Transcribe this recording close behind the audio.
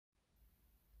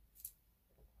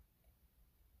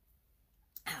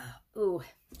Ooh,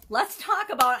 let's talk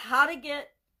about how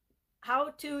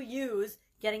to use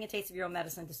getting a taste of your own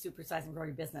medicine to supersize and grow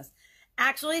your business.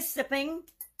 Actually sipping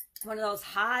one of those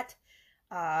hot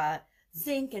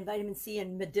zinc and vitamin C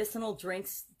and medicinal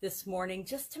drinks this morning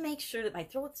just to make sure that my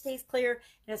throat stays clear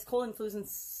and as cold and flu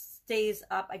stays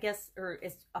up, I guess, or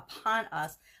is upon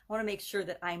us. I want to make sure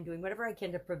that I'm doing whatever I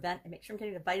can to prevent and make sure I'm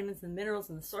getting the vitamins and the minerals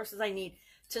and the sources I need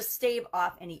to stave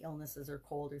off any illnesses or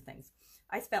cold or things.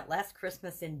 I spent last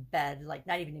Christmas in bed, like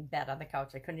not even in bed, on the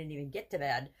couch. I couldn't even get to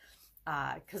bed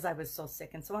because I was so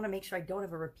sick. And so I want to make sure I don't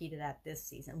have a repeat of that this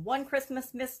season. One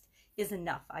Christmas missed is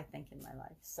enough, I think, in my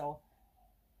life. So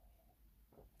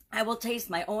I will taste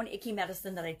my own icky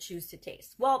medicine that I choose to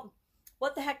taste. Well,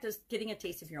 what the heck does getting a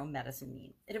taste of your own medicine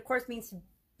mean? It, of course, means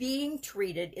being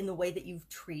treated in the way that you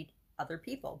treat other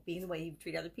people, being the way you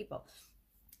treat other people.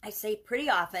 I say pretty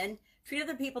often, treat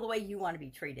other people the way you want to be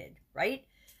treated, right?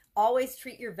 Always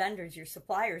treat your vendors, your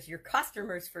suppliers, your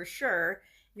customers for sure,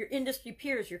 your industry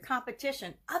peers, your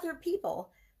competition, other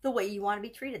people the way you want to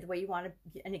be treated, the way you want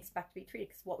to and expect to be treated.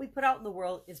 Because what we put out in the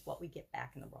world is what we get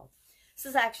back in the world. This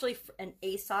is actually an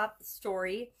Aesop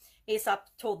story. Aesop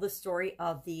told the story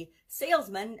of the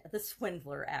salesman, the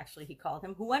swindler, actually, he called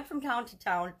him, who went from town to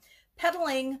town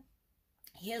peddling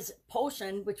his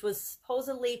potion, which was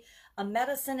supposedly a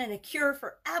medicine and a cure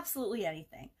for absolutely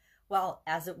anything. Well,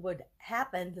 as it would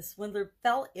happen, the swindler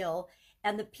fell ill,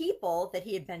 and the people that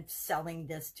he had been selling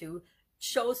this to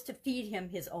chose to feed him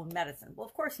his own medicine. Well,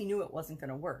 of course, he knew it wasn't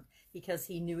going to work because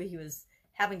he knew he was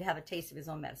having to have a taste of his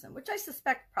own medicine, which I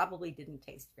suspect probably didn't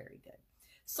taste very good.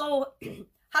 So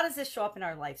how does this show up in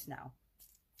our lives now?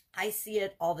 I see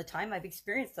it all the time. I've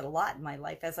experienced it a lot in my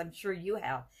life, as I'm sure you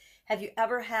have. Have you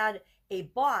ever had a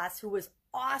boss who was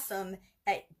awesome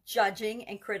at judging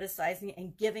and criticizing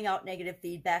and giving out negative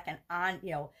feedback and on,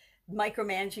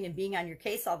 micromanaging and being on your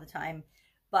case all the time,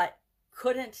 but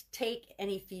couldn't take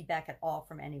any feedback at all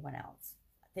from anyone else?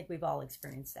 I think we've all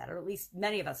experienced that, or at least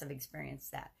many of us have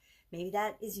experienced that. Maybe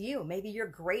that is you. Maybe you're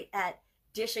great at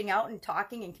dishing out and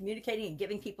talking and communicating and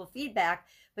giving people feedback,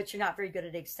 but you're not very good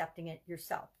at accepting it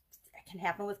yourself. It can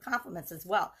happen with compliments as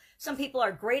well. Some people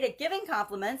are great at giving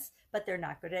compliments, but they're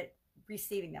not good at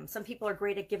receiving them. Some people are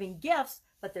great at giving gifts,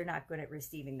 but they're not good at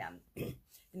receiving them. It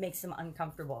makes them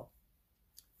uncomfortable.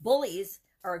 Bullies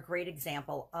are a great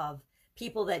example of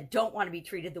people that don't want to be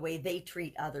treated the way they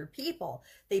treat other people.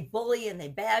 They bully and they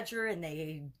badger and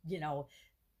they,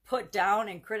 put down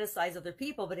and criticize other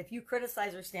people. But if you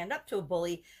criticize or stand up to a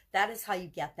bully, that is how you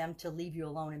get them to leave you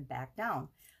alone and back down.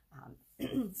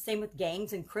 Same with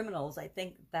gangs and criminals. I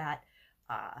think that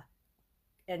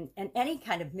and any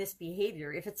kind of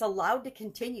misbehavior, if it's allowed to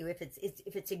continue, if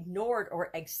it's ignored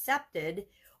or accepted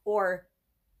or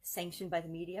sanctioned by the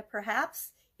media,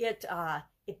 perhaps it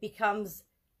becomes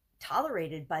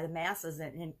tolerated by the masses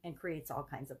and creates all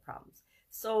kinds of problems.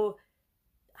 So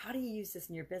how do you use this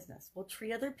in your business? Well,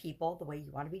 treat other people the way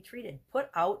you want to be treated. Put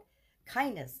out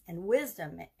kindness and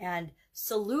wisdom and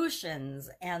solutions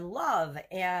and love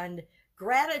and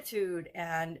gratitude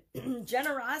and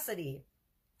generosity.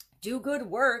 Do good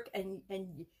work, and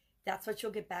that's what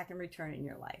you'll get back in return in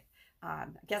your life. I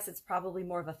guess it's probably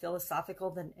more of a philosophical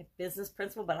than a business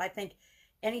principle, but I think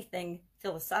anything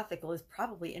philosophical is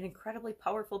probably an incredibly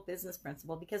powerful business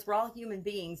principle because we're all human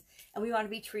beings and we want to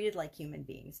be treated like human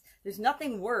beings. There's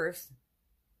nothing worse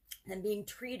than being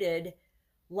treated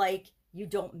like you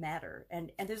don't matter.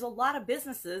 And there's a lot of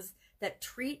businesses that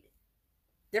treat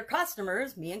their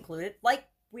customers, me included, like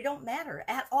we don't matter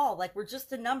at all, like we're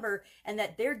just a number, and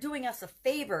that they're doing us a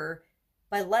favor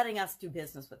by letting us do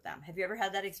business with them. Have you ever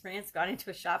had that experience? Gone into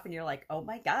a shop and you're like, oh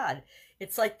my God,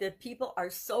 it's like the people are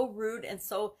so rude and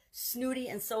so snooty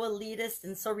and so elitist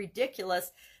and so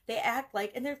ridiculous. They act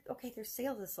like, and they're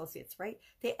sales associates, right?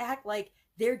 They act like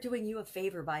they're doing you a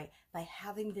favor by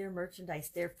having their merchandise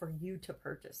there for you to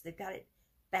purchase. They've got it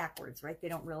backwards, right? They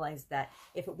don't realize that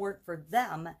if it weren't for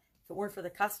them, if it weren't for the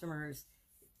customers,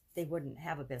 they wouldn't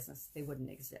have a business. They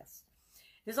wouldn't exist.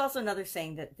 There's also another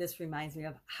saying that this reminds me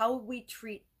of: how we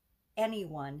treat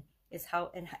anyone is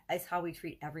how we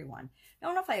treat everyone. I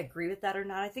don't know if I agree with that or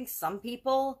not. I think some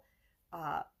people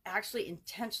actually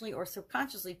intentionally or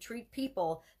subconsciously treat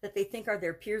people that they think are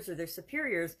their peers or their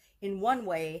superiors in one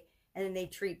way, and then they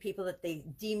treat people that they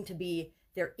deem to be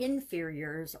their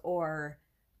inferiors or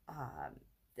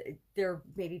they're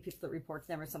maybe people that report to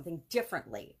them or something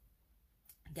differently.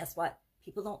 Guess what?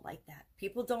 People don't like that.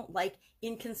 People don't like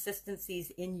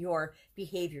inconsistencies in your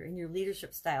behavior, in your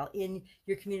leadership style, in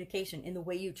your communication, in the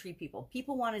way you treat people.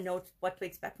 People want to know what to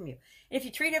expect from you. And if you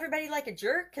treat everybody like a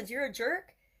jerk because you're a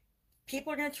jerk,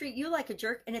 people are going to treat you like a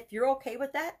jerk. And if you're okay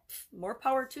with that, more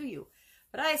power to you.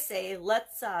 But I say,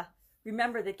 let's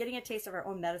remember that getting a taste of our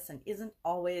own medicine isn't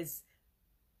always,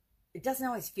 it doesn't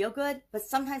always feel good, but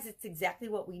sometimes it's exactly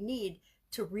what we need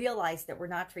to realize that we're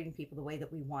not treating people the way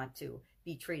that we want to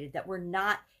be treated, that we're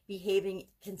not behaving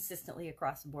consistently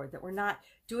across the board, that we're not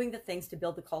doing the things to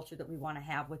build the culture that we want to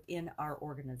have within our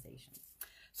organization.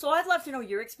 So I'd love to know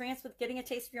your experience with getting a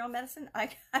taste of your own medicine.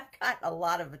 I've got a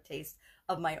lot of a taste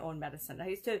of my own medicine. I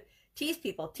used to tease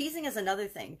people. Teasing is another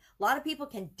thing. A lot of people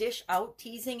can dish out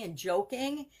teasing and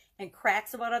joking and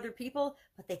cracks about other people,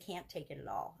 but they can't take it at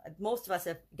all. Most of us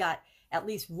have got at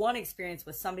least one experience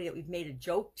with somebody that we've made a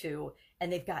joke to,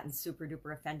 and they've gotten super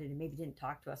duper offended and maybe didn't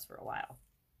talk to us for a while.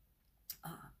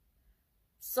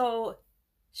 So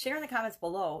share in the comments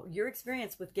below your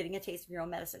experience with getting a taste of your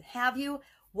own medicine. Have you?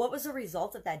 What was the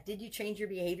result of that? Did you change your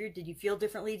behavior? Did you feel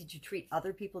differently? Did you treat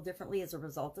other people differently as a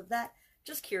result of that?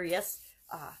 Just curious.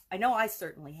 I know I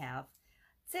certainly have.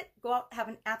 That's it. Go out, have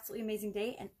an absolutely amazing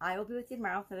day, and I will be with you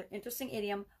tomorrow with another interesting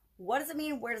idiom. What does it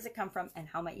mean? Where does it come from? And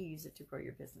how might you use it to grow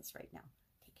your business right now?